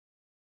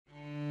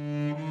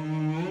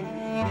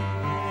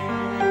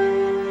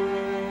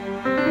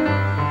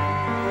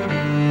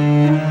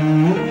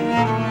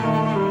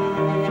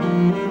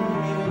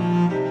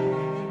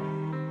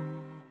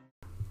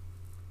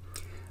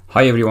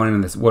Hi everyone,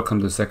 and welcome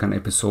to the second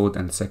episode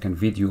and second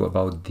video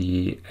about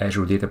the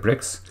Azure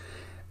Databricks.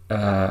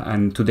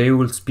 And today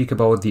we'll speak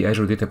about the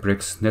Azure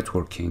Databricks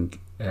networking,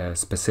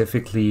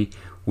 specifically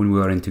when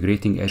we are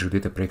integrating Azure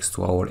Databricks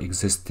to our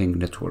existing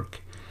network.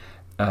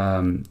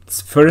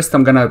 First,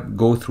 I'm gonna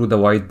go through the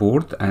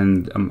whiteboard,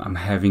 and I'm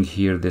having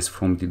here this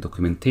from the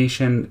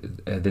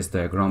documentation, this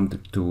diagram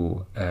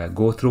to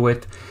go through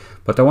it.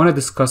 But I want to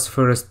discuss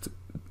first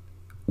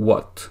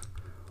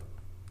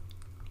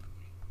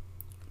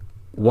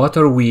what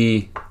are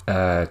we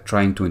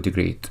trying to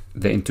integrate?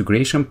 The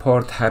integration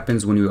part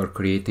happens when you are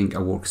creating a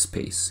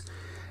workspace.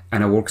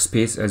 And a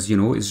workspace, as you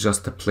know, is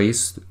just a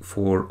place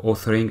for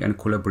authoring and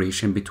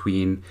collaboration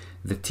between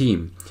the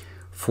team.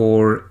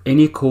 For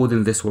any code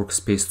in this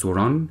workspace to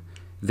run,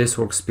 this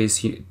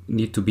workspace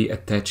need to be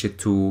attached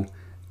to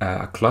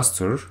a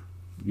cluster.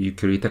 You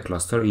create a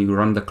cluster, and you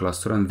run the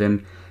cluster, and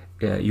then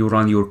you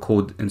run your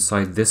code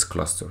inside this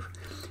cluster.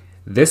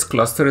 This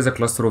cluster is a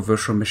cluster of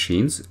virtual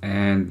machines,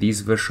 and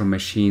these virtual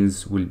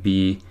machines will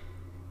be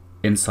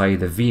inside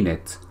the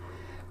VNet.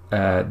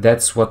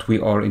 That's what we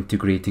are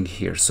integrating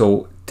here.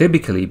 So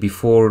typically,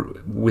 before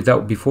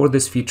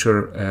this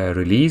feature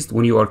released,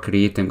 when you are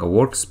creating a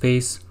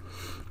workspace,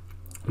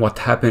 what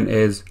happened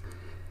is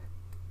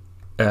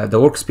the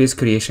workspace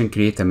creation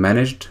create a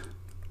managed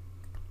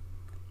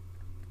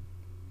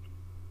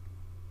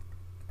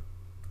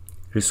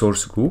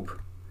resource group.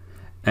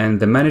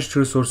 And the managed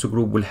resource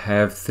group will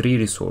have three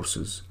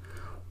resources.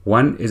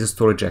 One is a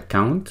storage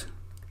account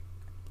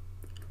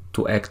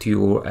to act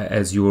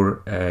as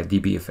your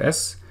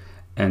DBFS,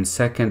 and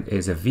second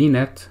is a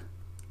VNet,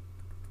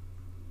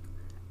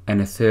 and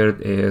a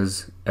third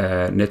is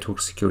a network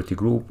security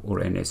group, or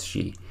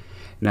NSG.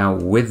 Now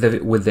with the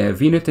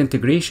VNet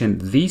integration,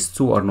 these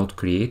two are not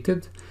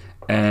created,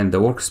 and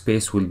the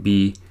workspace will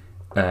be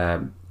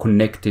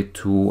connected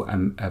to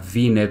a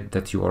VNet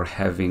that you are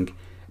having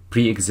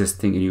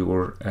pre-existing in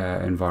your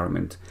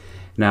environment.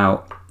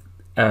 Now,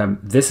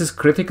 this is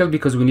critical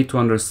because we need to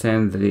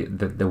understand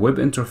the web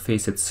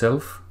interface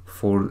itself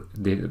for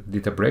the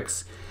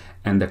Databricks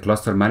and the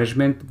cluster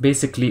management.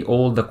 Basically,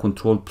 all the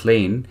control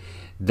plane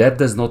that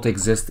does not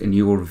exist in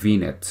your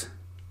VNet.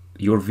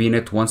 Your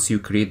VNet, once you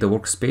create the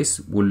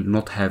workspace, will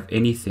not have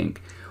anything.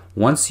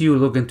 Once you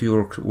log into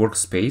your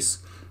workspace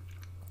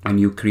and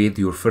you create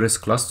your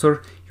first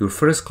cluster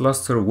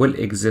will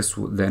exist.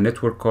 The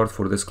network card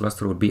for this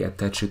cluster will be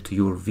attached to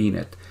your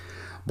VNet.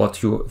 But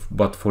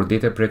for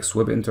Databricks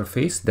web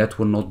interface, that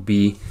will not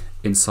be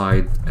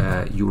inside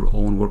your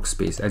own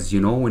workspace. As you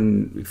know,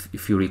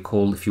 if you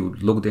recall, if you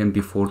logged in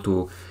before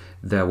to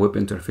the web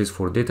interface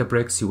for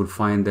Databricks, you will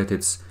find that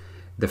it's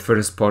the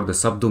first part, the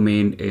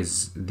subdomain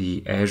is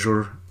the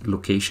Azure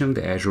location,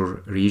 the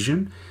Azure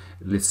region.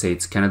 Let's say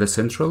it's Canada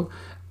Central.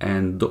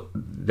 And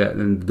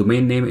the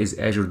domain name is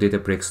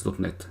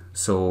azuredatabricks.net.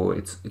 So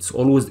it's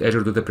always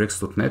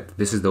azuredatabricks.net.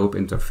 This is the web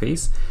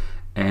interface,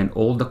 and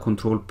all the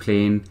control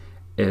plane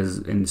is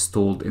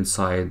installed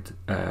inside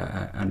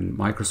a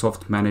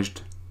Microsoft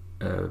managed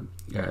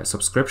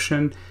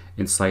subscription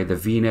inside the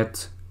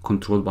VNet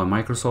controlled by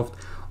Microsoft.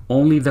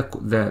 Only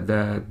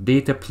the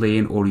data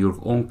plane or your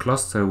own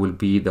cluster will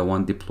be the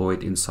one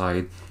deployed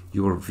inside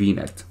your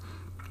VNet.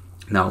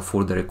 Now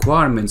for the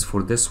requirements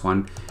for this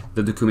one,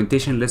 the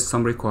documentation lists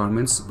some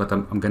requirements, but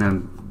I'm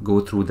gonna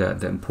go through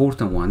the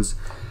important ones.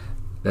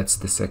 That's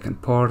the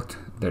second part,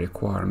 the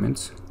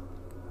requirements.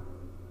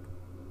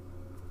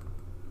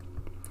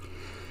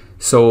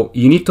 So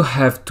you need to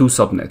have two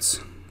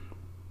subnets.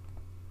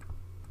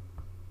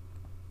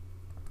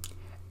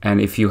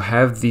 And if you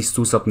have these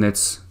two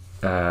subnets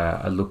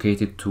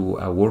allocated to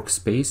a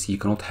workspace, you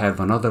cannot have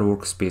another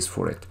workspace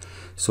for it.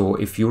 So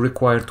if you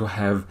require to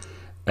have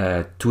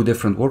two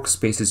different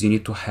workspaces, you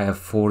need to have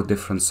 4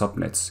 different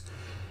subnets.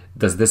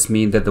 Does this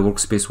mean that the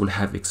workspace will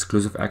have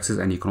exclusive access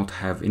and you cannot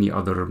have any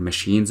other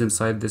machines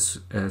inside this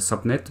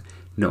subnet?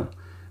 No.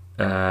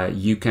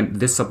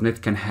 This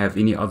subnet can have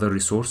any other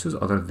resources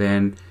other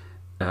than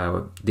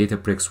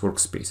Databricks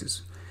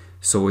workspaces.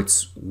 So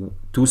it's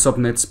 2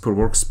 subnets per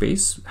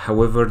workspace.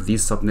 However,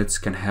 these subnets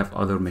can have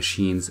other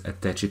machines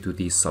attached to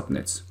these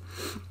subnets.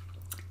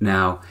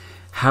 Now,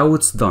 how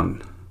it's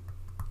done?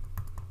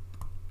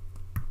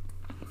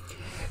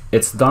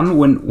 It's done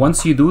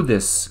once you do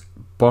this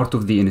part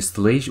of the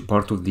installation,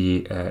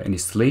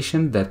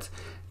 that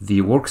the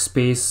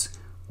workspace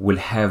will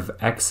have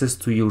access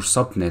to your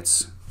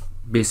subnets.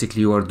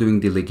 Basically, you are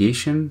doing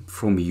delegation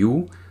from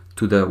you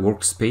to the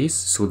workspace.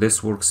 So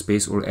this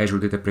workspace or Azure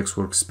Databricks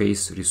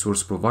workspace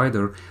resource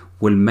provider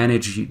will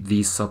manage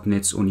these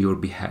subnets on your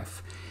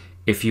behalf.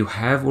 If you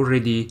have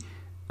already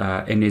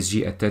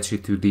NSG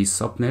attached to these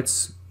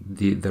subnets,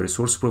 the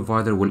resource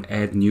provider will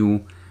add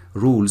new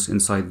rules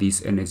inside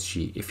these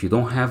NSG. If you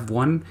don't have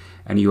one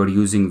and you are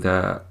using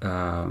the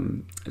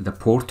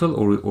portal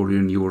or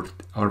in your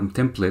ARM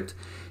template,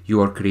 you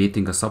are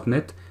creating a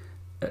subnet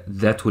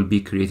that will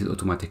be created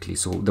automatically.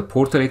 So the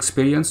portal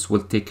experience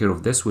will take care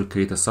of this, will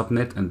create a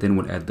subnet, and then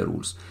will add the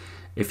rules.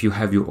 If you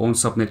have your own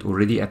subnet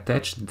already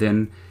attached,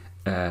 then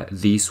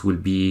these will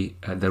be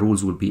the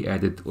rules will be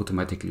added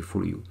automatically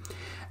for you.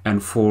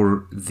 And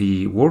for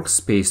the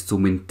workspace to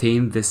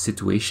maintain this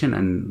situation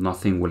and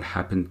nothing will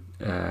happen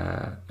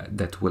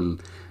that will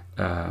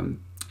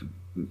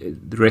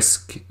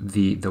risk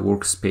the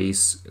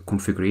workspace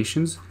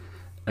configurations,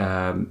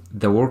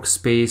 the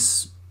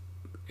workspace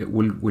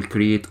will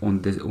create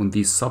on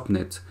these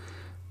subnet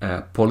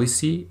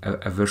policy,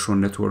 a virtual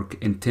network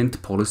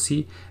intent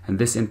policy, and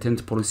this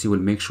intent policy will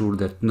make sure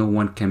that no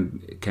one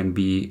can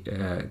be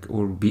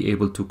or be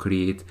able to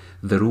create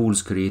the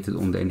rules created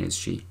on the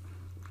NSG.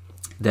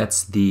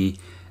 That's the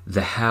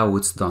how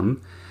it's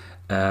done.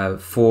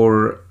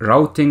 For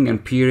routing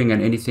and peering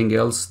and anything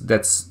else,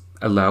 that's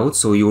allowed.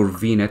 So your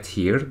VNet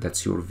here,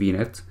 that's your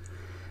VNet.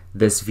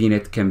 This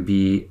VNet can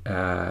be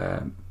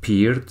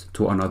peered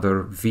to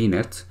another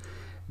VNet.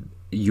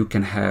 You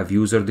can have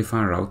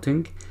user-defined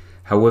routing.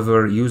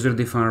 However,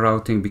 user-defined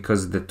routing,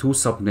 because the two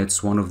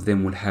subnets, one of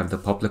them will have the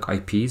public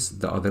IPs,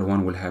 the other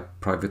one will have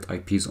private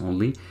IPs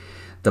only.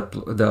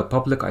 The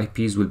public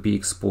IPs will be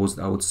exposed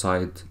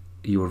outside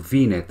your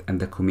VNet, and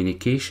the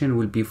communication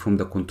will be from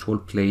the control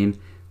plane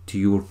to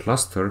your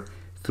cluster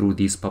through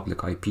these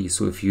public IPs.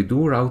 So if you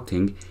do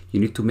routing, you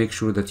need to make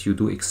sure that you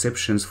do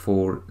exceptions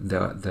for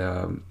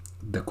the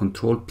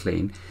control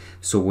plane.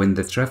 So when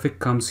the traffic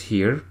comes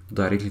here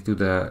directly to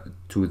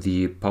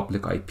the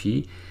public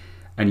IP,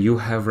 and you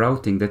have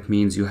routing, that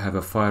means you have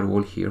a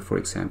firewall here, for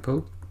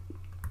example.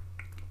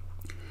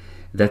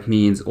 That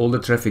means all the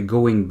traffic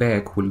going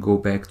back will go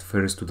back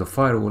first to the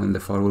firewall, and the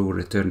firewall will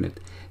return it.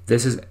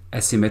 This is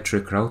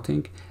asymmetric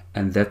routing,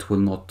 and that will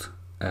not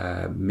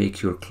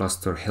make your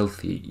cluster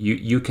healthy.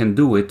 You can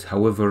do it,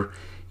 however,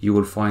 you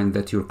will find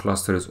that your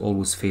cluster is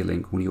always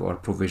failing when you are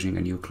provisioning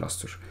a new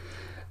cluster.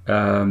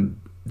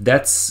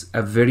 That's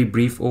a very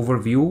brief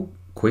overview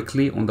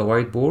quickly on the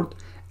whiteboard,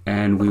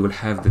 and we will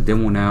have the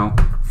demo now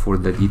for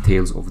the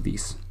details of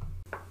these.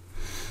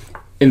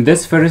 In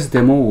this first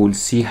demo, we'll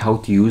see how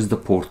to use the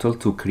portal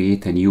to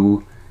create a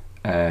new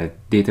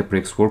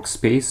Databricks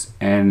workspace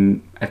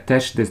and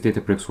attach this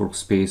Databricks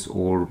workspace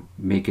or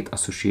make it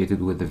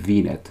associated with the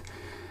VNet.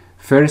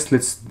 First,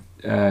 let's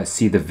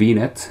see the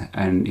VNet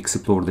and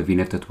explore the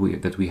VNet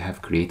that we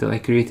have created. I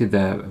created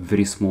a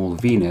very small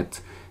VNet.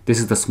 This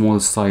is the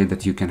smallest size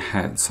that you can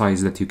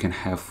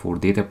have for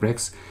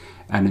Databricks,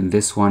 and in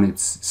this one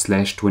it's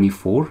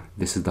 /24.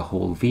 This is the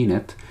whole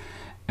VNet,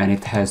 and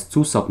it has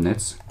two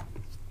subnets.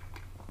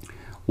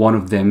 One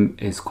of them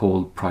is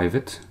called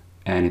private,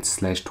 and it's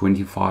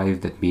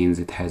 /25. That means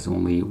it has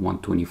only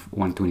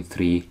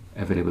 123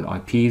 available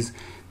IPs.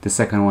 The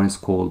second one is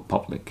called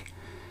public.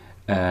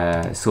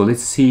 So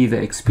let's see the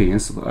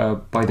experience.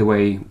 By the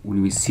way,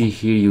 when we see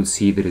here, you'll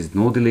see there is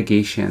no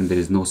delegation, there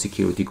is no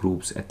security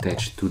groups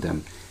attached to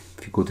them.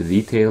 If you go to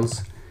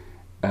details,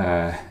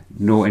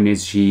 no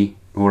NSG,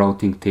 no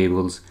routing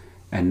tables,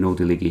 and no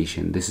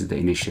delegation. This is the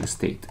initial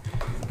state.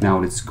 Now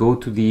let's go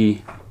to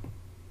the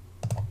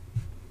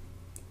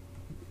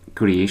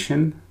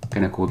creation. I'm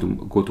gonna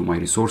go to my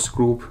resource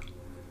group,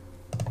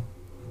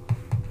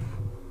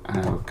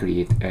 and I'll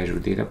create Azure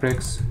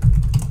Databricks.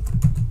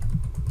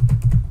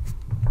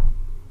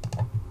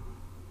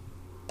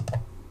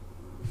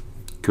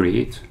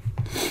 Create.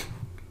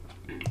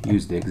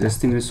 Use the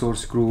existing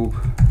resource group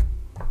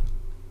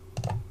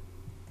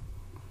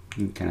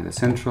in Canada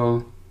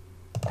Central,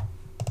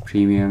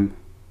 Premium,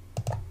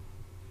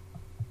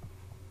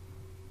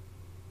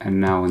 and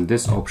now in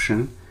this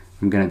option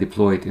I'm gonna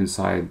deploy it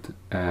inside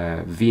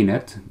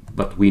VNet,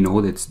 but we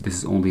know that this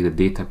is only the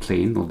data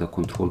plane, not the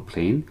control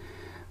plane.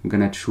 I'm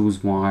gonna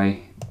choose my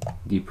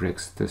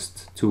Databricks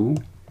test 2,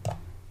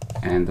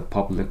 and the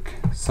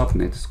public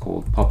subnet is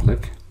called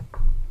public.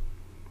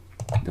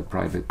 The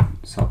private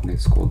subnet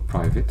is called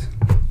private.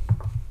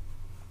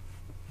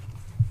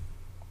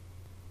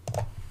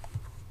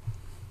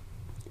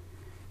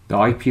 The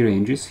IP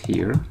ranges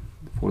here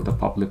for the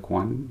public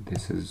one,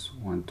 this is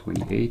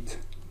 128,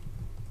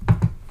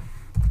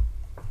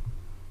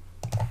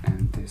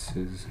 and this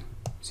is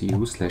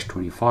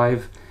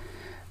 0/25.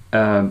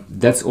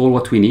 That's all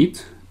what we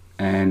need,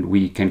 and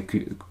we can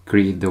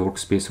create the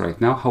workspace right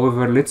now.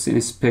 However, let's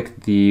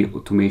inspect the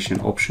automation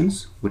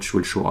options, which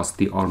will show us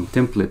the ARM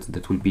template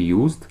that will be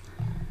used.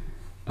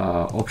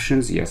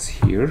 Options, yes,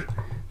 here.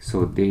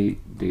 So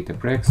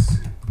Databricks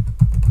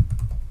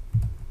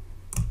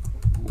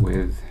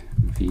with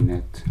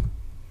VNet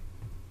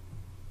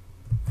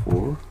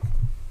 4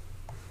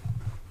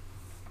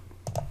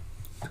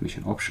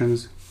 automation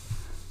options.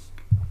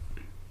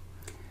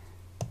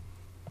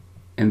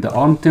 In the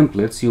ARM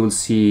templates, you will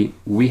see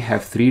we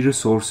have 3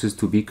 resources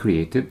to be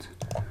created.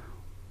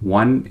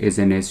 One is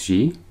an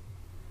SG,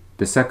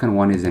 the second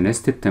one is a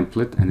nested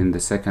template, and in the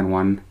second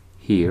one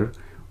here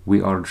we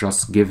are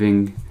just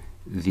giving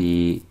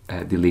the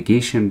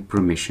delegation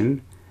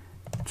permission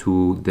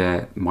to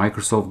the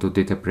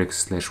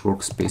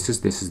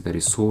Microsoft.Databricks/workspaces. This is the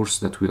resource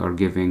that we are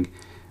giving,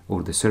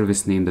 or the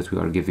service name that we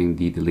are giving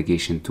the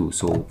delegation to.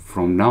 So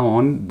from now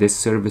on, this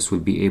service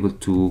will be able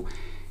to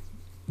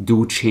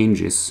do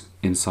changes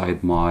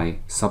inside my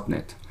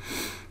subnet.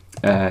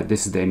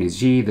 This is the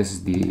NSG, this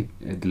is the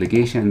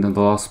delegation, and then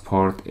the last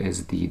part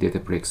is the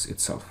Databricks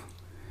itself.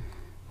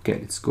 Okay,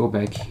 let's go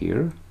back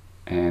here,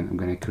 and I'm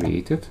going to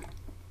create it.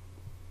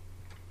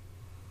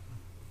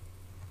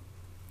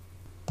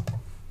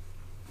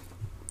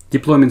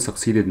 Deployment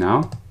succeeded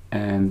now,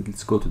 and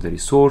let's go to the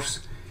resource.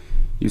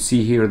 You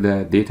see here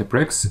the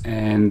Databricks,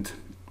 and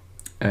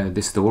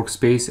this is the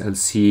workspace. I'll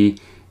see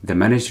the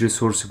managed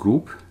resource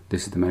group.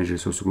 This is the managed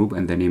resource group,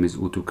 and the name is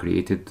auto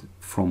created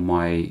from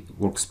my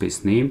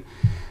workspace name.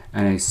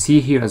 And I see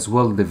here as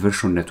well the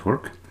virtual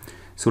network.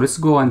 So let's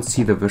go and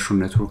see the virtual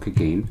network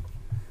again.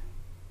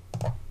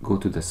 Go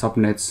to the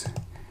subnets.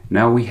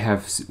 Now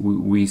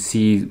we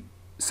see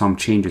some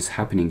changes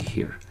happening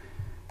here.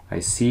 I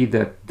see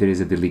that there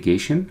is a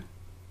delegation,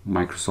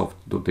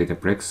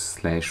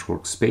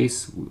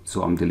 Microsoft.Databricks/workspace.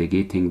 So I'm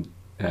delegating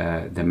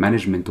the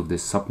management of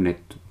this subnet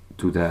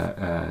to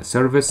the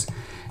service.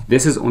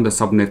 This is on the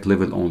subnet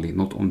level only,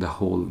 not on the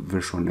whole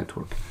virtual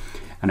network.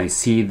 And I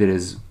see there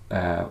is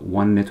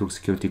one network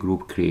security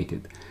group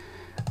created.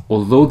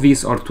 Although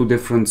these are two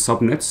different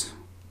subnets,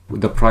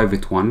 the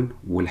private one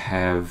will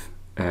have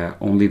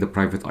only the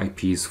private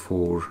IPs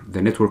for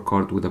the network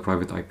card with the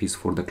private IPs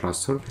for the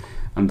cluster,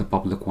 and the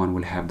public one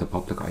will have the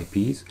public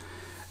IPs.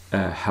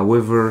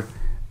 However,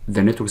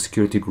 the network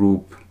security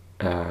group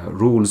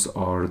rules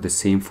are the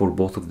same for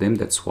both of them.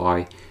 That's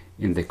why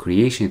in the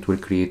creation it will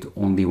create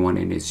only one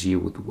NSG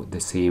with the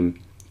same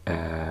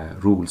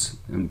rules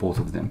in both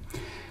of them.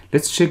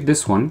 Let's check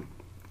this one.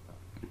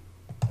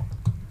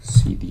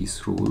 See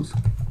these rules.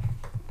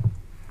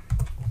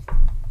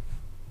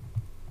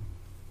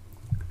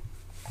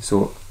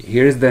 So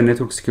here's the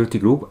network security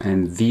group,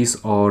 and these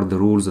are the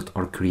rules that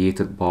are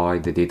created by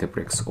the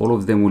Databricks. All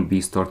of them will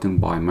be starting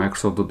by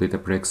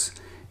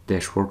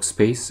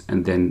Microsoft.Databricks-workspace,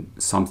 and then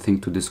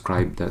something to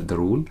describe the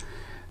rule.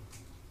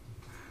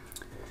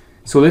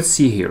 So let's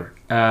see here.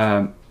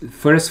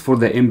 First, for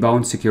the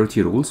inbound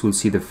security rules, we'll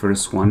see the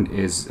first one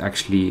is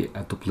actually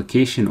a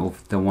duplication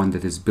of the one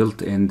that is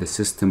built in the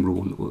system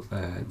rule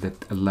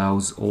that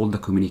allows all the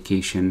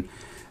communication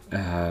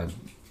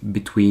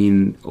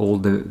between all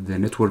the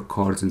network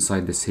cards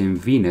inside the same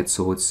VNet.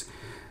 So it's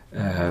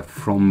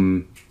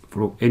from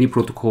any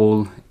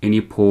protocol,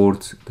 any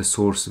port, the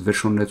source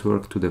virtual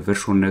network to the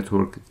virtual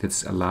network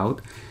that's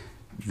allowed.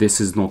 This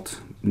is not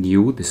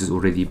new. This is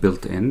already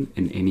built in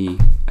any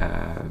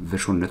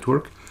virtual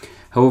network.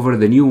 However,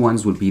 the new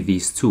ones will be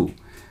these two.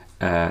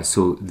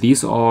 So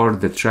these are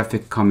the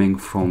traffic coming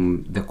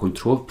from the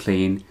control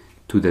plane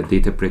to the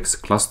Databricks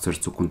clusters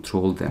to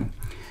control them.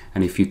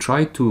 And if you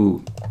try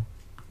to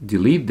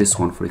delete this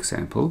one, for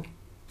example,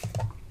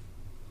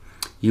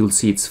 you'll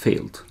see it's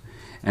failed.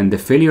 And the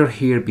failure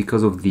here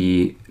because of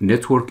the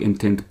network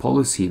intent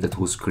policy that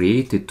was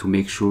created to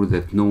make sure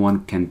that no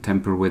one can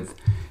tamper with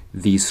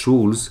these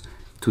rules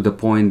to the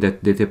point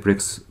that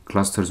Databricks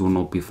clusters will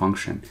not be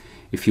function.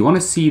 If you want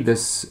to see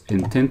this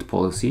intent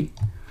policy,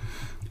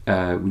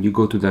 when you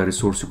go to the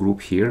resource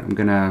group here, I'm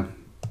gonna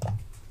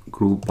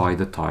group by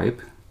the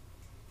type,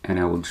 and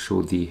I will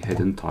show the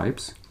hidden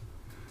types.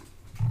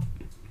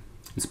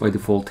 It's by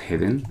default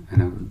hidden,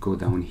 and I will go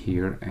down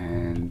here,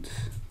 and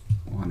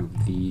one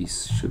of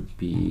these should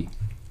be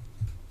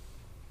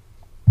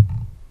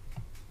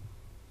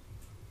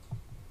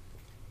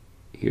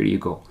here. You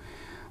go.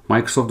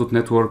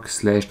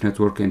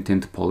 Microsoft.network/network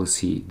intent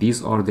policy.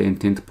 These are the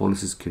intent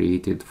policies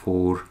created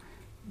for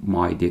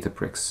my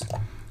Databricks.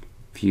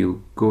 If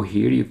you go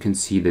here, you can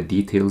see the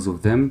details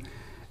of them.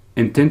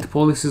 Intent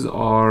policies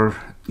are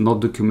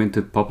not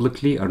documented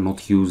publicly, are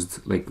not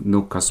used, like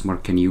no customer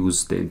can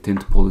use the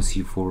intent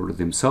policy for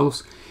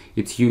themselves.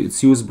 It's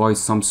used by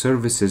some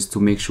services to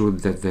make sure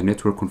that the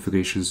network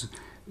configurations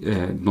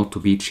not to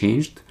be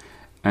changed.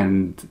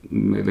 And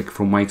like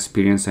from my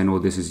experience, I know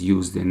this is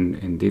used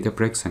in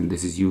Databricks, and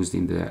this is used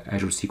in the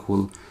Azure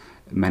SQL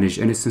managed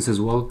instance as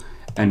well.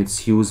 And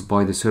it's used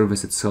by the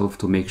service itself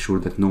to make sure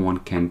that no one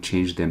can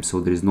change them. So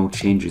there is no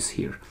changes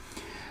here.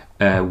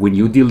 When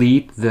you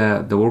delete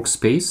the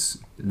workspace,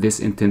 this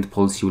intent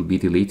policy will be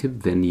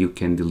deleted. Then you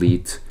can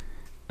delete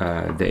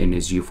the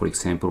NSG, for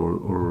example,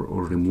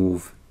 or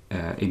remove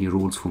any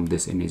rules from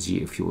this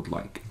NSG if you would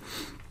like.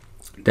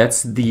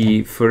 That's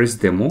the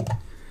first demo.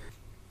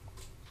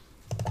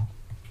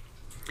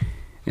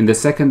 In the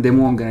second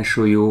demo, I'm going to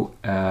show you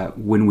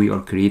when we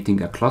are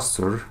creating a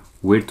cluster,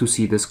 where to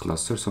see this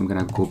cluster. So I'm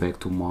going to go back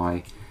to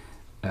my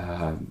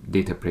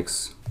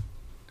Databricks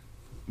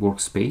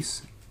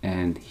workspace,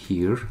 and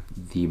here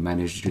the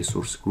managed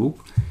resource group.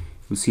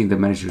 You'll see in the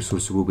managed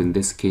resource group, in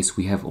this case,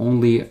 we have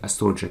only a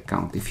storage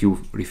account. If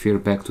you refer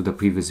back to the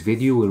previous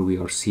video where we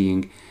are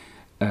seeing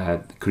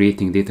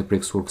creating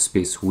Databricks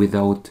workspace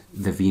without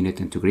the VNet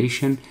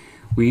integration,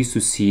 we used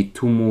to see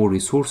two more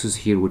resources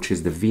here, which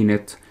is the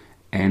VNet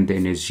and the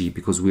NSG.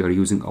 Because we are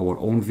using our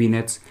own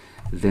VNets,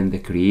 then the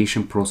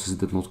creation process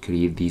did not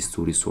create these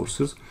two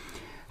resources.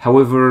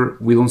 However,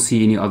 we don't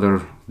see any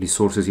other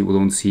resources. We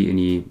don't see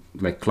any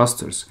like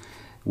clusters.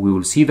 We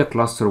will see the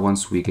cluster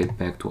once we get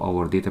back to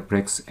our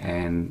Databricks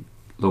and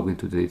log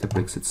into the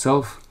Databricks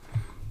itself.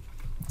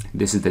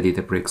 This is the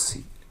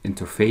Databricks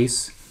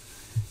interface.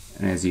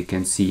 And as you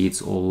can see,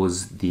 it's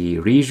always the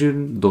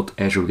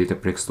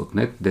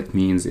region.azuredatabricks.net. That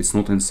means it's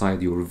not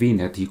inside your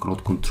VNet. You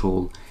cannot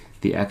control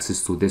the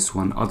access to this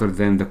one other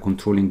than the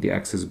controlling the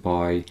access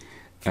by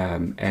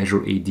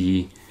Azure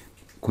AD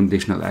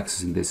conditional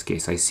access. In this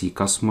case, I see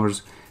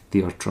customers,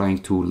 they are trying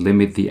to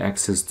limit the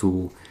access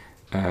to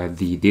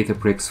the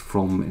Databricks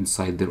from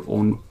inside their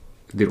own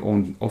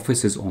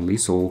offices only,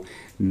 so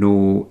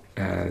no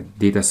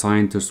data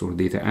scientist or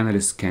data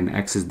analyst can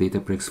access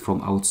Databricks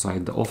from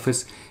outside the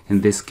office.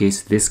 In this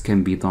case, this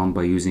can be done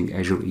by using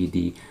Azure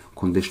AD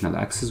conditional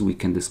access. We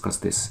can discuss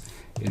this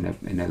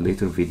in a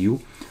later video,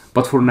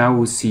 but for now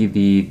we see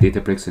the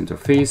Databricks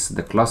interface,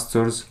 the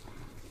clusters.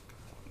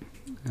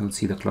 I'll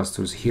see the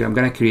clusters here. I'm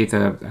going to create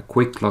a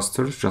quick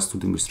cluster just to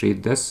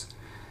demonstrate this,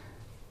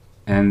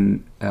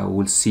 and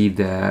we'll see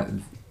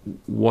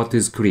what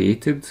is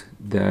created,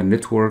 the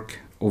network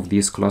of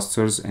these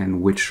clusters,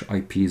 and which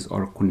IPs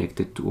are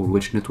connected to, or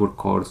which network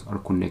cards are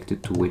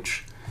connected to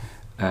which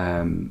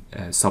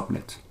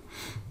subnet.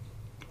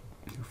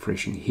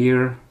 Refreshing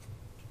here.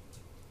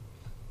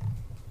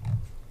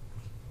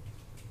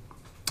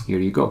 Here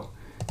you go.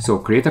 So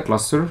create a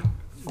cluster,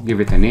 give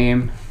it a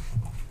name,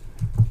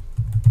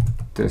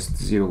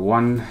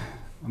 test01.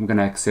 I'm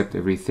gonna accept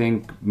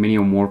everything.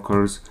 Minimum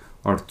workers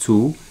are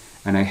 2,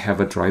 and I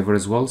have a driver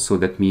as well, so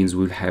that means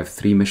we'll have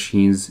 3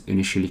 machines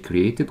initially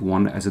created,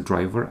 1 as a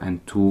driver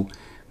and 2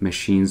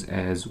 machines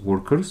as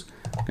workers.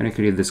 I'm gonna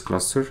create this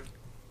cluster.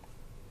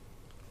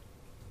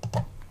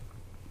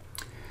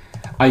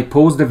 I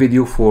paused the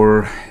video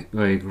for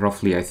like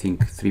roughly, I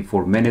think,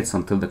 3-4 minutes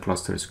until the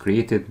cluster is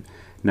created.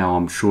 Now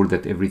I'm sure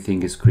that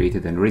everything is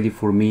created and ready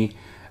for me.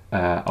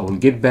 I will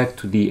get back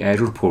to the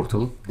Azure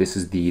portal. This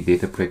is the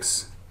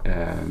Databricks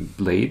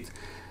blade,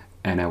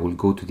 and I will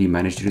go to the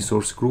managed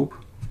resource group.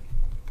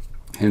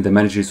 In the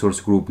managed resource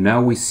group,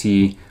 now we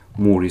see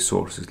more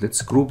resources.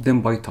 Let's group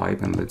them by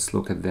type and let's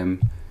look at them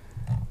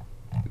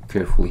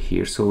carefully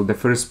here. So the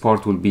first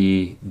part will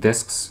be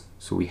desks.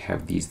 So we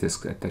have these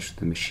desks attached to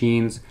the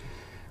machines.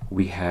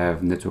 We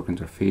have network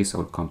interface.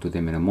 I'll come to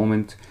them in a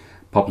moment.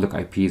 Public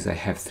IPs, I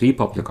have 3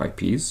 public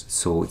IPs.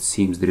 So it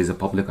seems there is a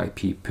public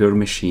IP per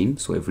machine.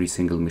 So every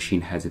single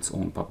machine has its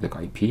own public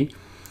IP.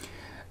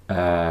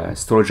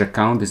 Storage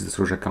account, this is the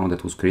storage account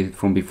that was created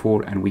from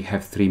before, and we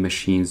have 3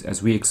 machines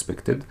as we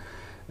expected.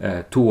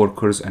 2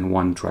 workers and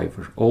 1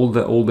 driver. All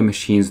the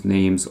machines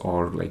names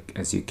are, like,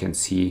 as you can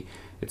see,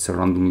 it's a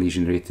randomly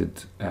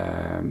generated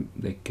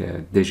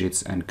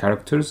digits and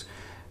characters,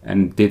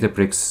 and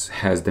Databricks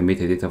has the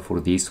metadata for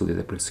these, so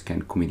Databricks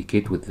can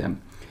communicate with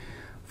them.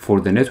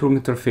 For the network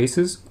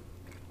interfaces,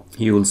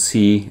 you will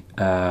see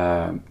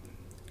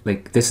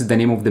like this is the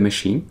name of the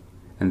machine,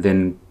 and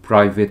then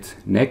private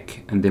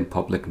NIC, and then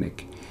public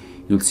NIC.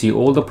 You'll see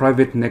all the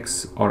private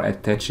NICs are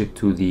attached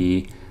to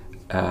the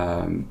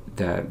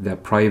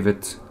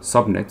private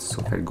subnets.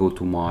 So if I go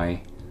to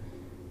my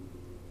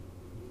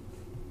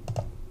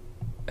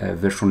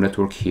virtual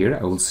network here,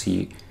 I will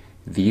see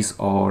these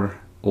are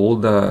all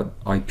the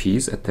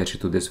IPs attached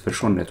to this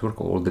virtual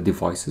network, all the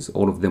devices.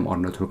 All of them are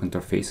network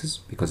interfaces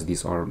because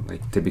these are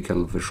like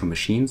typical virtual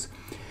machines.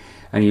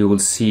 And you will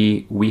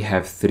see we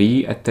have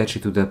 3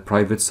 attached to the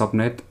private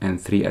subnet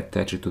and 3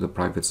 attached to the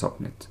private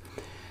subnet.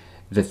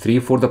 The 3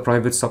 for the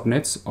private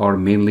subnets are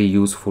mainly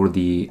used for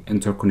the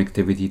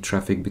interconnectivity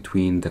traffic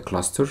between the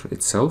cluster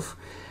itself,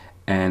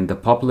 and the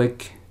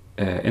public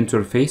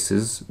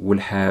interfaces will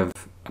have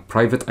a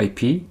private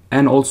IP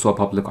and also a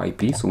public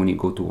IP. So when you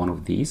go to one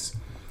of these,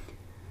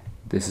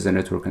 this is a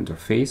network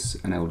interface,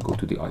 and I will go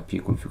to the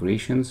IP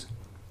configurations.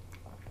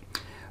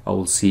 I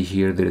will see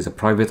here there is a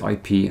private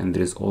IP and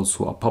there is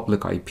also a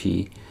public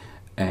IP,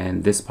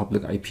 and this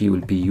public IP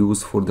will be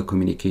used for the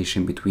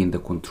communication between the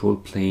control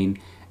plane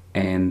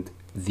and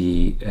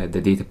the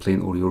data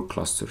plane or your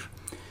cluster.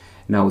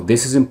 Now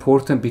this is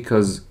important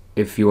because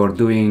if you are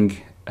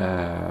doing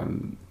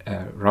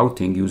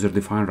routing,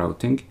 user-defined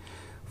routing,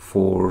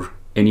 for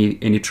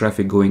any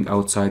traffic going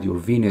outside your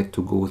VNet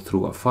to go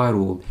through a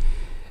firewall,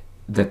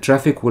 the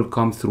traffic will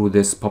come through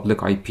this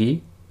public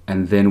IP,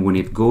 and then when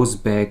it goes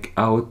back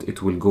out,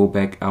 it will go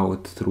back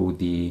out through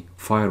the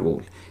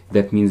firewall.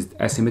 That means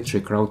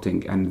asymmetric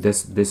routing, and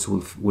this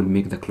will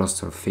make the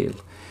cluster fail.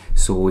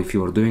 So if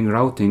you are doing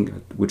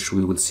routing, which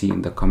we will see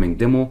in the coming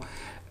demo,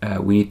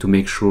 we need to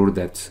make sure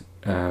that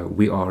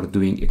we are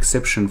doing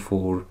exception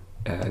for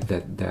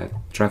the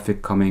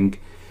traffic coming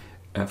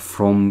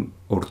from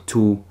or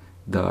to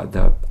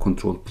the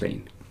control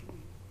plane.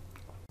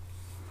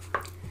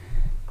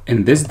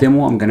 In this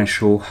demo, I'm going to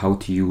show how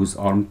to use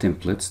ARM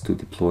templates to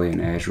deploy an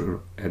Azure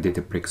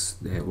Databricks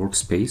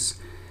workspace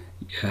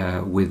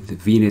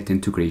with VNet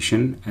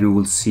integration, and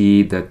we'll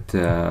see that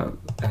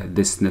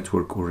this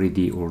network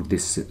already, or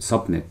this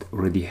subnet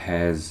already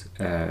has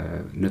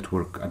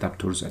network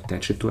adapters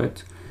attached to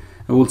it,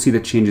 and we'll see the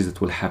changes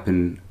that will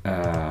happen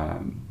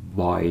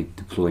by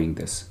deploying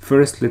this.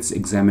 First, let's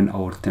examine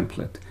our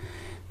template.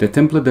 The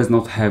template does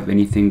not have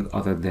anything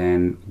other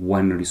than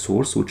one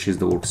resource, which is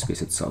the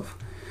workspace itself.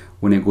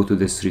 When I go to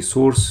this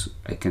resource,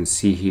 I can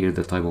see here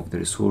the type of the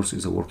resource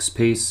is a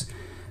workspace,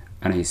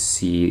 and I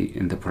see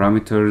in the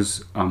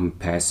parameters I'm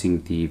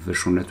passing the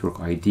virtual network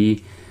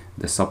ID,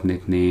 the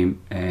subnet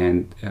name,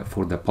 and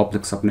for the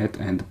public subnet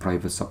and the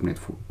private subnet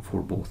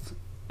for both.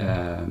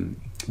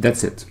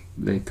 That's it.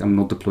 Like, I'm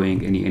not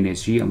deploying any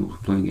NSG, I'm not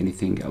deploying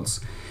anything else.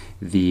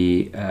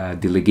 The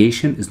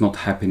delegation is not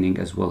happening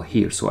as well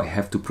here, so I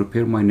have to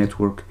prepare my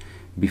network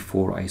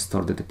before I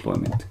start the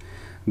deployment.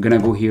 I'm gonna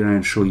go here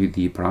and show you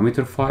the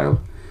parameter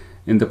file.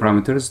 In the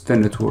parameters,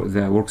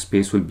 the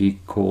workspace will be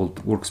called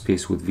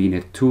workspace with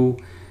VNet 2.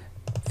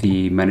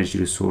 The managed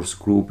resource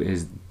group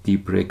is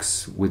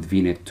Databricks with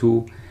VNet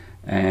 2,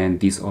 and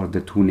these are the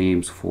two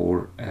names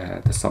for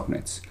the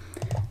subnets.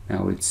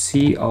 Now let's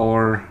see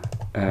our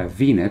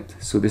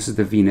VNet. So this is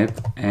the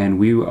VNet, and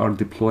we are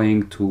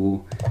deploying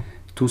to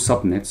two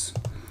subnets.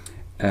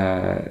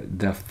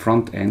 The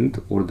front end,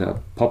 or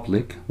the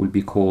public, will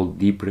be called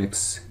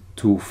Databricks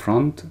 2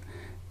 front,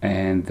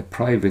 and the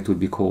private will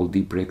be called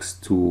Databricks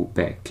 2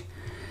 back.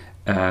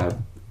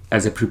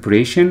 As a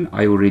preparation,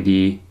 I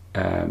already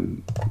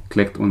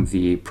clicked on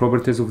the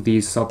properties of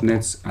these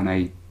subnets, and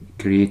I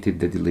created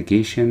the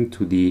delegation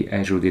to the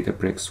Azure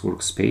Databricks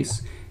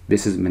workspace.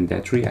 This is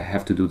mandatory. I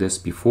have to do this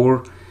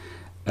before.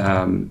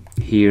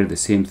 Here the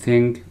same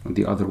thing on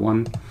the other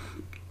one.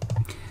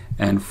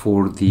 And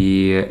for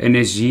the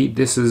NSG,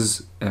 this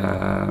is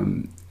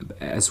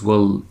as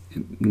well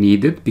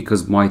needed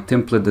because my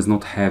template does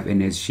not have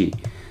NSG.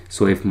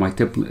 So if my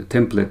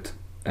template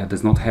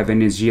does not have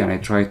NSG and I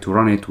try to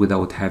run it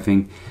without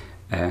having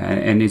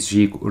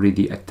NSG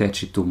already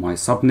attached to my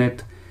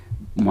subnet,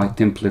 my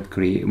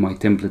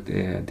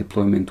template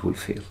deployment will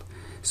fail.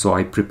 So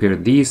I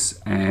prepared these,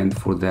 and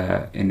for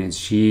the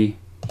NSG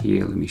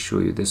here, let me show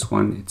you this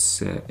one.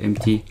 It's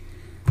empty.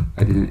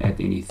 I didn't add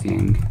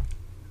anything.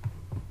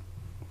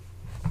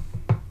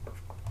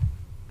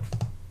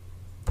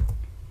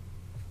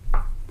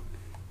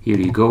 Here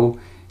you go.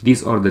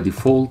 These are the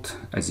default.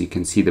 As you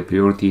can see, the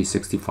priority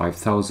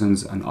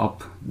 65,000 and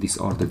up. These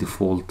are the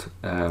default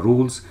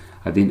rules.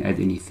 I didn't add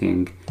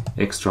anything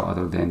extra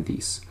other than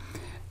these.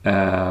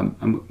 I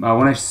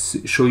want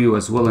to show you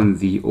as well in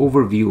the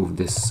overview of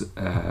this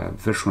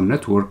virtual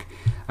network.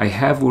 I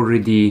have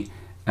already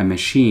a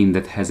machine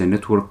that has a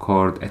network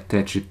card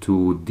attached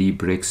to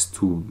Databricks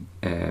 2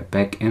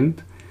 backend.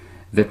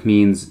 That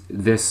means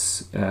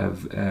this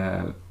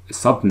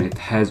subnet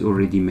has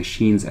already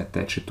machines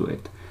attached to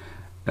it.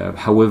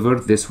 However,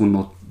 this will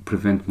not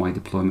prevent my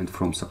deployment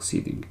from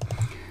succeeding.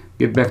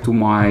 Get back to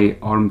my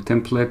ARM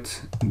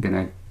template. I'm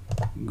gonna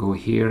go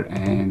here,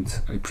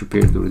 and I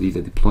prepared already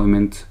the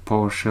deployment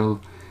PowerShell,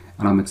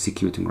 and I'm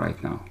executing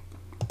right now.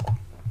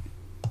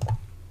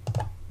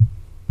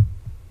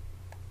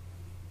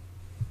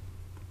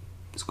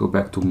 Let's go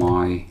back to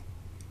my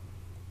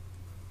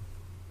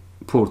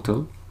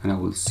portal, and I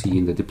will see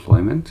in the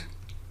deployment.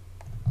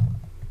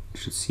 I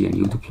should see a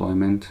new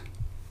deployment.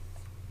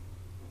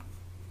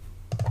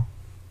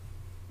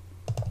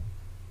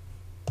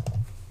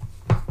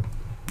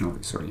 No,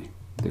 sorry,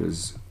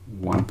 there's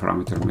one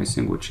parameter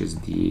missing, which is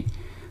the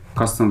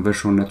custom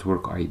virtual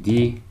network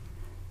ID.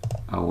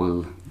 I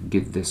will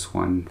get this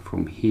one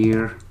from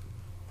here.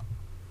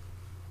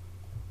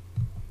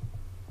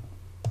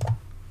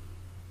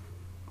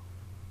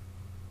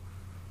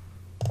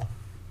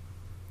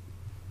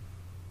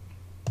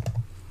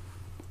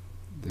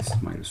 This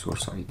is my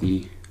resource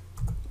ID.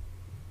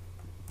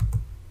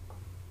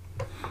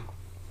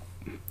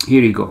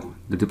 Here you go.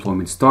 The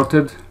deployment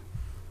started.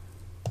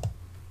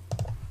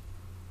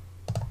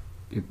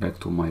 Get back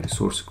to my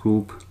resource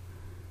group.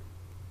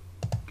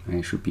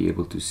 I should be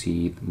able to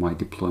see my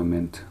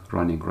deployment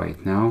running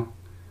right now.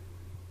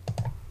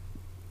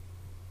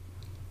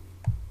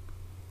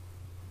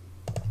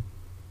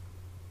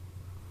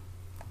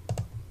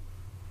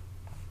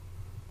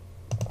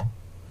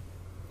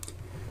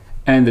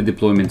 And the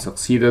deployment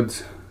succeeded.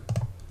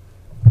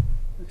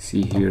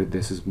 See here,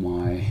 this is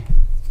my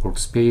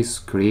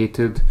workspace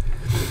created.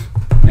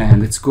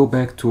 And let's go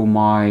back to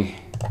my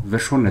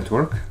virtual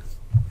network.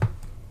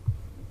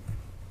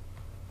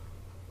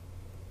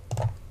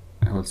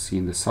 I will see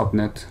in the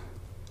subnet.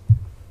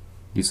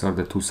 These are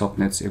the two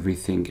subnets,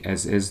 everything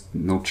as is,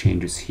 no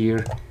changes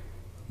here.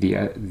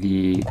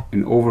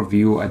 In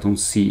overview, I don't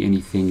see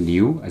anything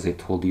new. As I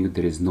told you,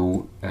 there is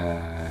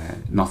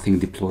nothing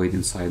deployed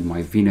inside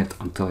my VNet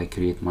until I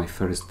create my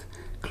first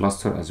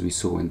cluster, as we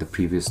saw in the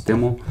previous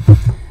demo.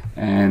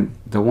 And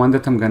the one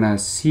that I'm gonna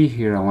see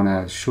here, I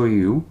wanna show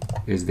you,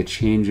 is the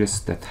changes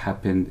that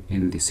happened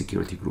in the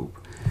security group.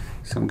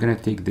 So I'm gonna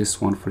take this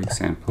one, for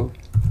example.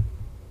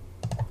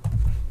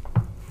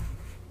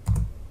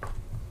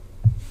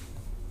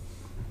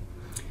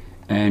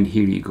 And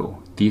here you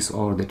go. These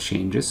are the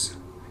changes.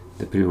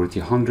 The priority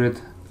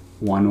 100,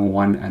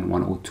 101, and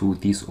 102.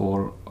 These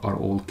are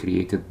all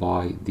created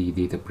by the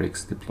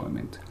Databricks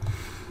deployment.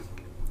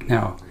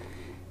 Now,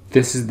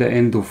 this is the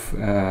end of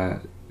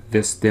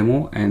this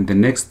demo, and the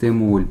next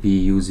demo will be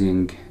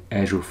using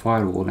Azure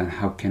Firewall and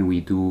how can we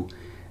do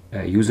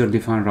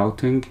user-defined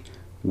routing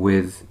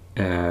with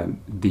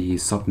the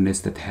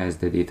subnets that has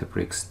the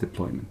Databricks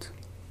deployment.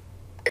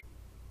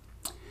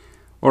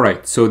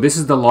 Alright, so this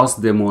is the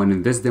last demo, and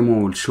in this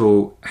demo we'll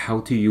show how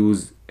to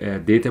use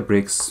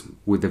Databricks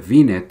with a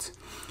VNet,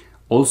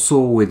 also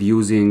with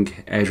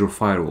using Azure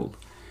Firewall.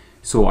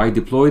 So I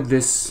deployed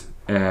this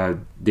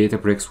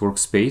Databricks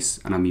workspace,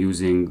 and I'm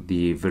using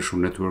the virtual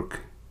network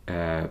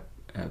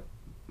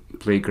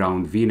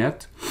playground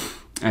VNet,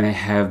 and I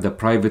have the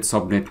private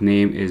subnet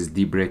name is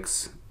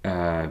Dbricks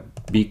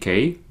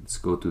BK. Let's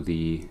go to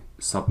the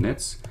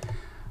subnets.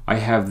 I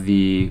have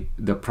the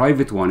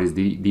private one is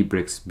the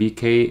Dbricks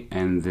BK,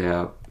 and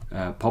the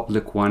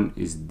public one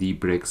is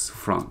Dbricks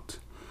front.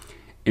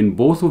 In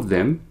both of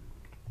them,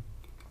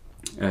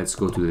 let's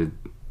go to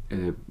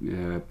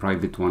the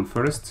private one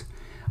first.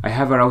 I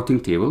have a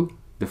routing table.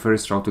 The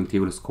first routing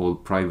table is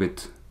called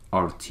private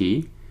RT,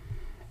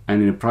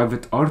 and in a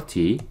private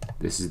RT,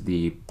 this is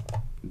the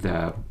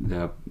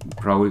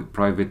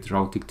private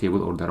routing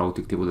table, or the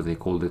routing table that they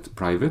called it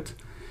private.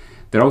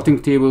 The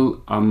routing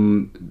table,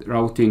 I'm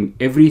routing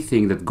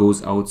everything that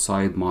goes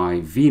outside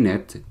my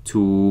VNet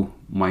to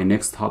my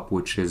next hub,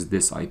 which is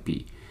this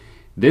IP.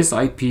 This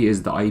IP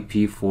is the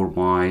IP for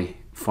my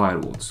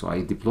firewall. So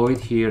I deployed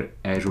here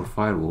Azure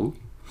Firewall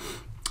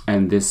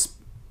and this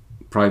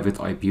private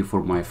IP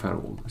for my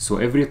firewall. So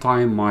every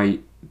time my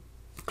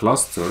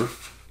cluster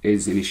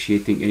is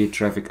initiating any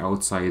traffic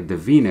outside the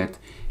VNet,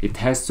 it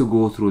has to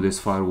go through this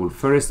firewall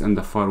first, and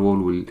the firewall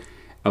will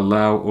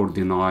allow or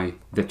deny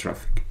the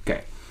traffic.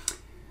 Okay.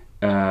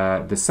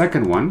 The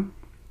second one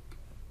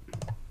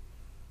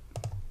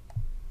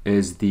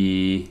is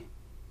the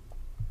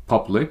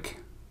public,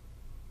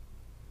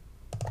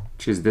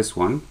 which is this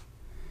one.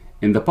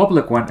 In the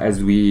public one,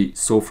 as we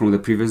saw from the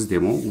previous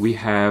demo, we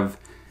have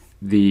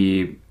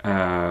the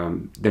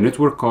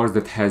network cards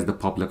that has the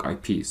public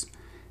IPs.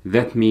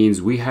 That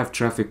means we have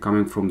traffic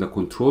coming from the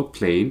control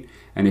plane,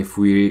 and if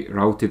we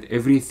routed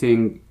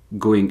everything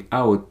going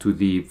out to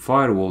the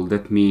firewall,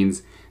 that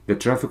means the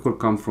traffic will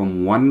come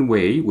from one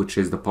way, which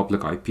is the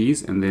public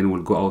IPs, and then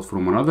will go out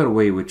from another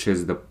way, which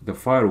is the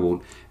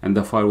firewall. And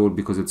the firewall,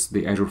 because it's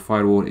the Azure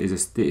Firewall, is a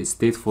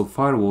stateful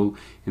firewall.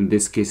 In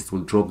this case, it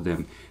will drop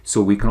them.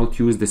 So we cannot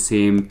use the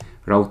same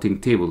routing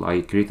table.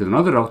 I created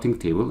another routing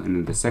table, and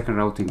in the second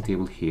routing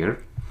table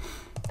here,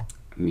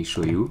 let me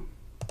show you.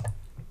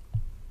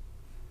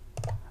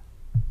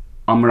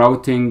 I'm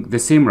routing the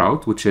same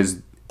route, which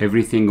is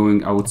everything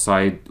going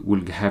outside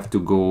will have to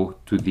go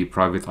to the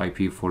private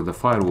IP for the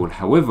firewall.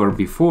 However,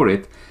 before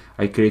it,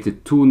 I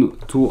created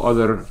two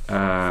other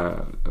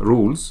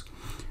rules,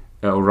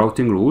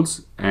 routing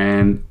rules,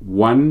 and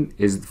one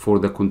is for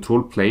the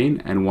control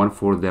plane and one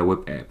for the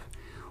web app.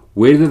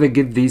 Where did I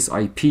get these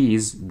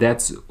IPs?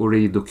 That's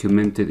already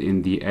documented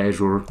in the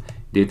Azure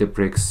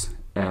Databricks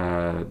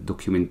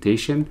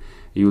documentation.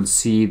 You'll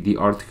see the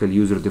article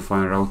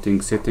user-defined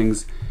routing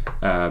settings,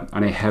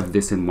 and I have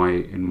this in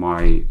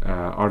my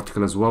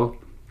article as well,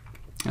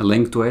 a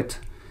link to it.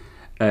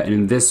 And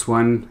in this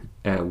one,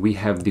 we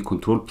have the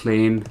control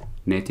plane,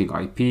 netting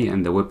IP,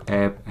 and the web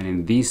app. And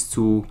in these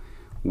two,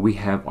 we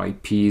have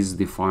IPs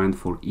defined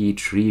for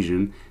each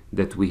region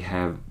that we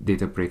have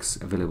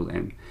Databricks available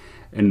in.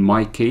 In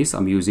my case,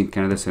 I'm using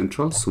Canada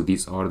Central, so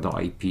these are the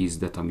IPs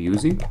that I'm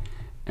using,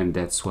 and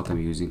that's what I'm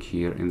using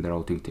here in the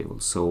routing table.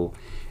 So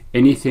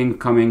anything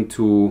coming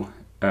to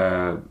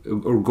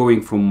or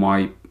going from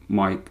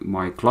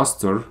my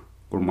cluster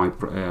or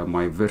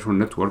my virtual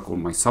network or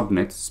my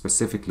subnet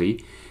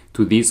specifically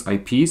to these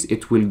IPs,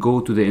 it will go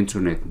to the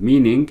internet,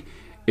 meaning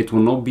it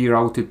will not be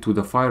routed to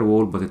the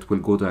firewall, but it will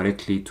go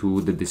directly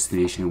to the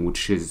destination,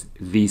 which is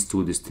these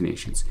two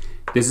destinations.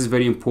 This is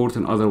very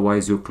important,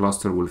 otherwise your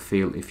cluster will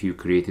fail if you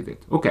created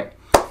it. Okay,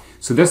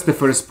 so that's the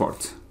first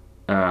part.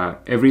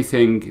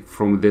 Everything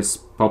from this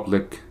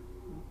public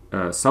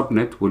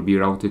subnet will be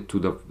routed to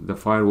the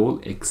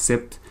firewall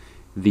except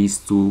these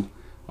two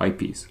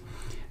IPs.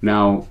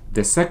 Now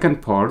the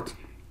second part,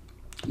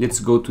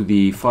 let's go to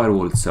the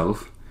firewall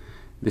itself.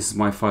 This is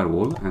my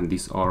firewall and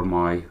these are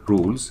my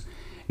rules.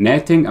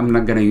 Netting, I'm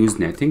not gonna use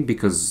netting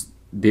because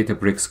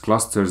Databricks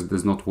clusters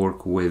does not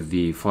work with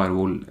the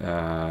firewall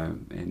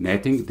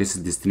netting. This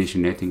is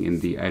destination netting in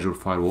the Azure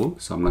Firewall,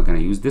 so I'm not gonna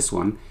use this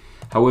one.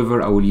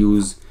 However, I will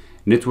use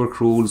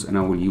network rules and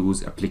I will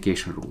use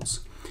application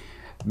rules.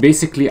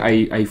 Basically,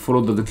 I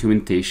follow the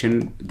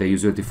documentation, the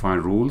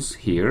user-defined rules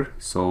here.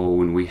 So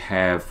when we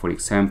have, for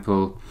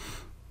example,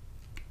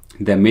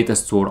 the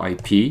metastore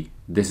IP,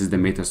 this is the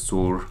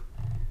metastore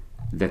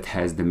that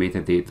has the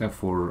metadata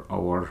for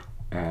our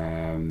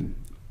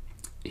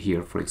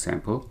here, for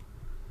example,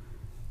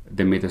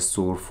 the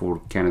metastore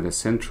for Canada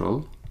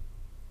Central,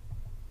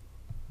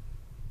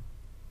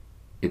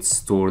 it's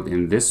stored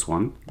in this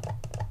one.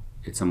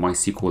 It's a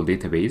MySQL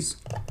database,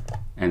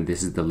 and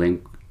this is the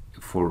link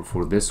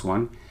for this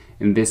one.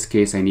 In this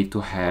case, I need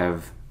to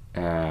have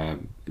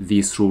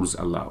these rules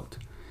allowed.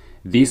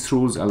 These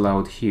rules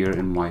allowed here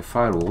in my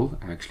firewall.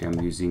 Actually,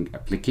 I'm using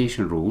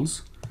application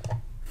rules.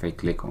 If I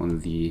click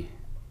on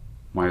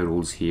my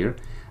rules here,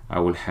 I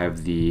will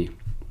have the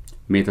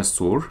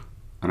metastore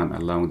and I'm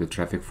allowing the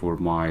traffic for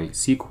my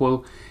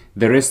SQL.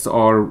 The rest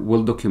are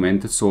well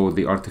documented, so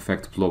the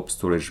artifact blob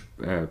storage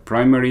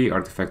primary,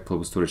 artifact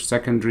blob storage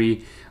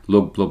secondary,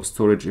 log blob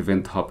storage,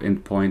 event hub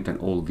endpoint, and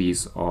all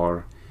these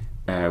are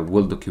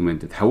well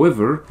documented.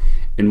 However,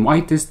 in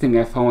my testing,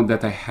 I found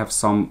that I have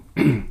some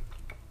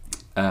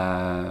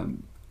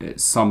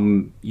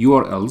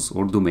URLs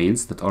or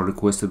domains that are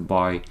requested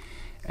by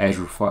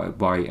Azure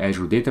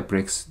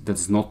Databricks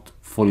that's not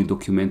fully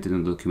documented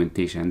in the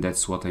documentation, and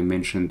that's what I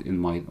mentioned in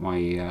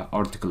my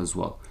article as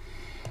well.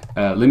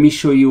 Let me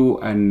show you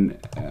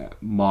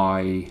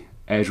my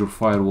Azure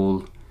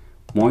Firewall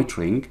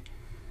monitoring.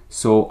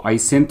 So I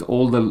sent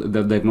all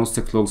the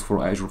diagnostic logs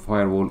for Azure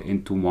Firewall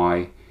into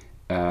my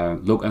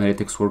log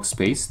analytics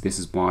workspace. This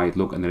is my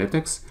log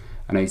analytics,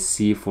 and I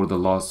see for the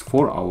last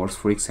 4 hours,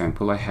 for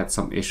example, I had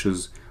some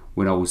issues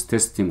when I was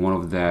testing one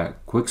of the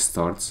quick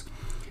starts,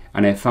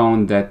 and I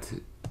found that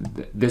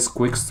this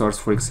quick starts,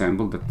 for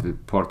example, that the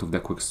part of the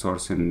quick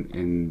starts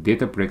in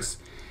Databricks,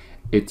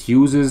 it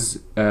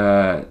uses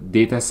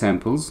data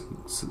samples,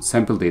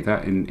 sample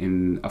data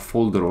in a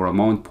folder or a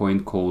mount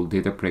point called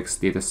Databricks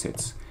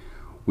datasets.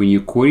 When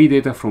you query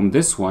data from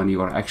this one,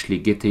 you are actually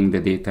getting the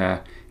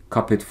data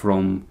copied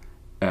from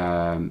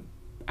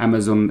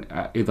Amazon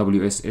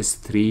AWS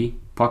S3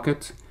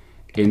 bucket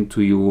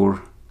into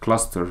your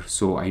cluster.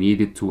 So I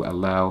needed to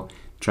allow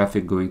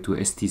traffic going to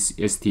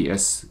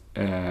STS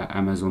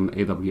Amazon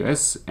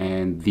AWS,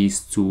 and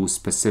these two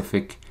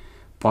specific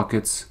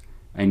buckets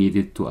I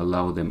needed to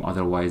allow them,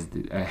 otherwise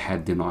I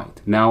had denied.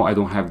 Now I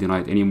don't have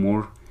denied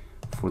anymore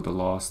for the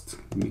last,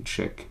 let me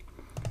check,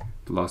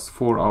 the last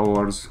 4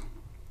 hours.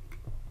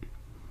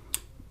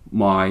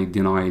 My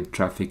denied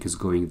traffic is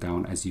going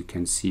down, as you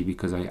can see,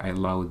 because I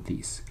allowed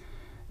these.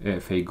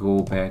 If I go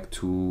back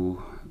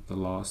to the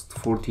last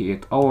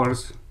 48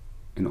 hours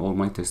in all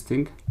my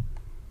testing,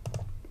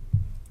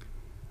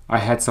 I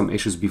had some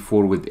issues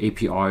before with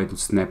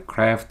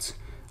API.snapcraft.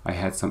 I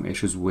had some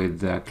issues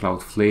with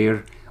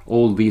Cloudflare.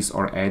 All these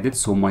are added,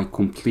 so my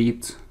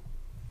complete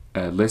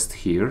list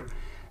here,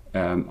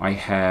 I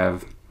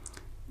have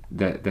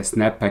the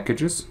snap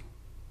packages,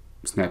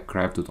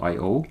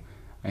 snapcraft.io.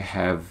 I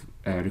have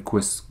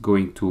requests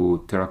going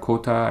to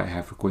Terracotta. I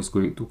have requests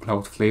going to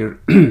Cloudflare.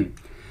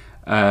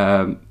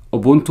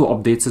 Ubuntu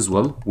updates as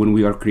well. When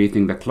we are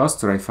creating the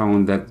cluster, I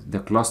found that the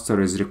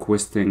cluster is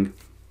requesting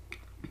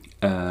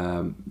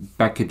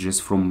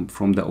packages from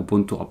the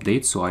Ubuntu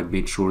update, so I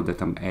made sure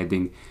that I'm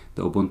adding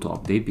the Ubuntu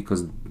update,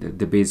 because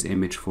the base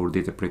image for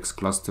Databricks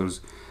clusters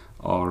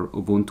are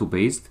Ubuntu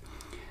based.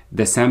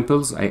 The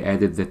samples, I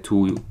added the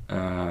two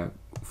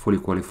fully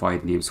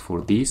qualified names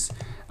for these,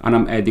 and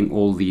I'm adding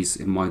all these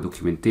in my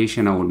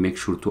documentation. I will make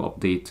sure to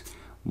update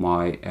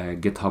my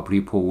GitHub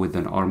repo with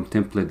an ARM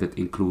template that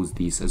includes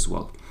these as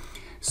well.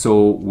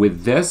 So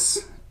with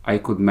this, I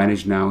could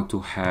manage now to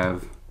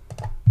have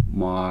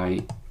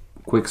my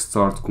quick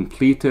start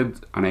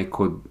completed, and I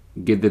could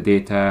get the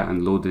data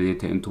and load the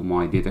data into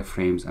my data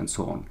frames and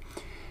so on.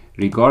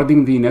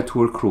 Regarding the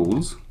network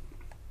rules,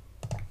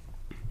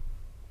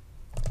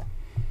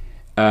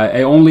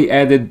 I only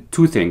added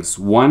 2 things.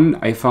 One,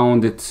 I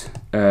found it,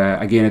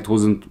 again, it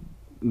wasn't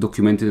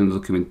documented in the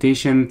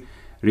documentation.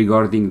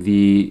 Regarding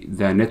the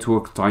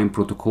network time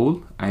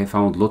protocol, I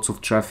found lots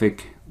of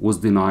traffic was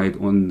denied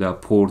on the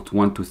port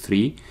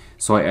 123.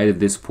 So I added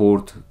this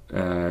port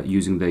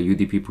using the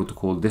UDP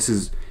protocol. This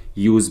is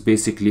used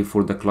basically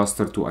for the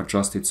cluster to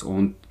adjust its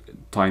own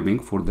timing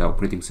for the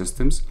operating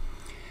systems.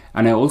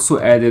 And I also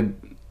added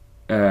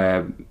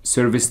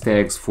service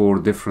tags for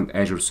different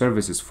Azure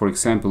services. For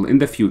example, in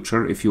the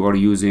future, if you are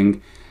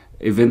using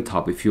Event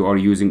Hub,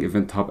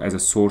 as a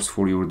source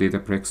for your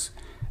Databricks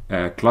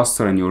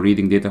cluster and you're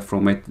reading data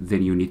from it,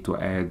 then you need to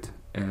add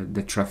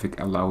the traffic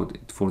allowed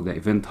for the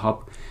Event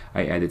Hub.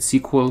 I added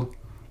SQL.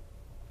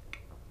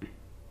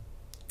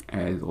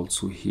 Add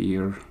also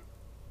here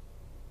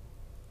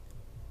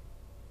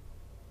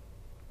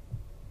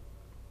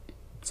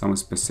some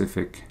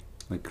specific,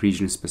 like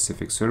region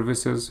specific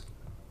services.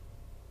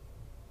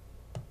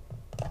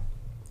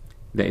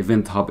 The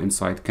Event Hub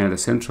inside Canada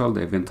Central,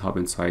 the Event Hub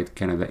inside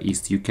Canada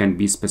East. You can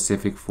be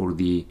specific for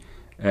the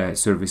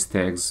service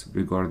tags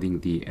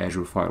regarding the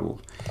Azure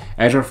Firewall.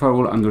 Azure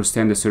Firewall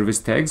understands the service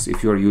tags.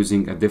 If you are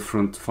using a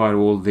different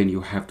firewall, then you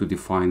have to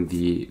define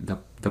the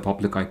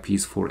public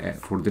IPs for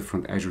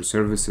different Azure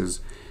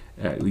services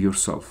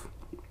yourself.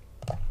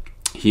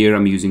 Here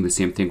I'm using the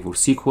same thing for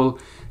SQL.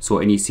 So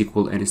any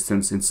SQL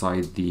instance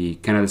inside the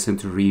Canada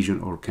Central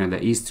region or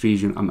Canada East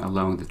region, I'm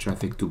allowing the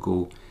traffic to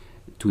go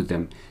to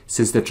them.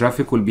 Since the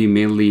traffic will be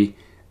mainly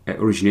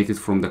originated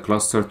from the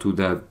cluster to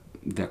the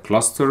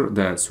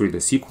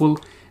SQL,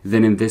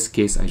 then in this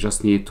case I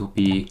just need to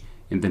be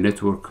in the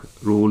network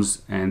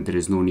rules, and there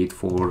is no need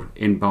for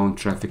inbound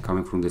traffic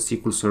coming from the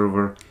SQL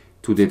server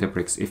to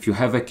Databricks. If you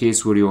have a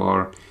case where you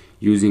are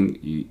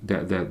using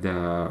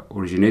the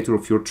originator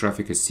of your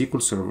traffic is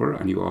SQL server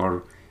and you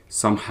are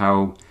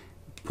somehow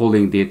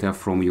pulling data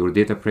from your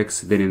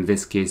Databricks, then in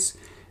this case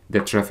the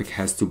traffic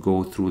has to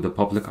go through the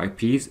public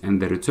IPs,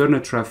 and the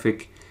returner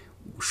traffic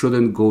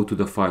shouldn't go to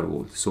the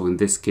firewall. So in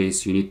this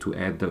case, you need to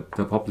add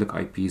the public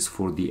IPs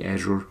for the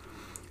Azure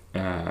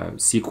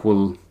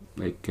SQL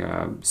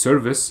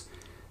service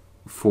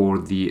for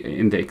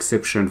in the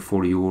exception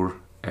for your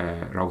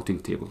routing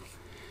table.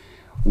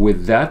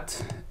 With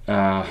that,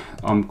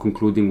 I'm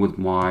concluding with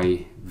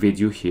my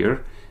video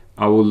here.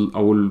 I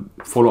will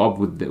follow up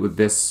with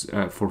this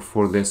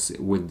for this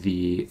with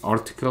the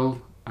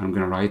article I'm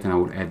gonna write, and I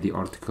will add the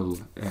article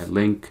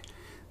link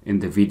in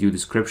the video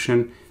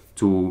description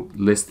to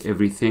list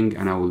everything,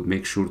 and I will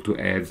make sure to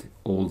add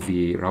all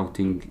the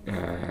routing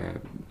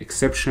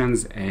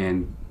exceptions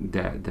and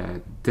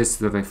the tests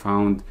that I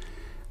found,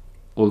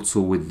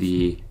 also with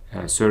the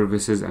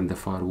services and the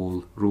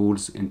firewall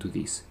rules into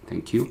these.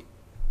 Thank you.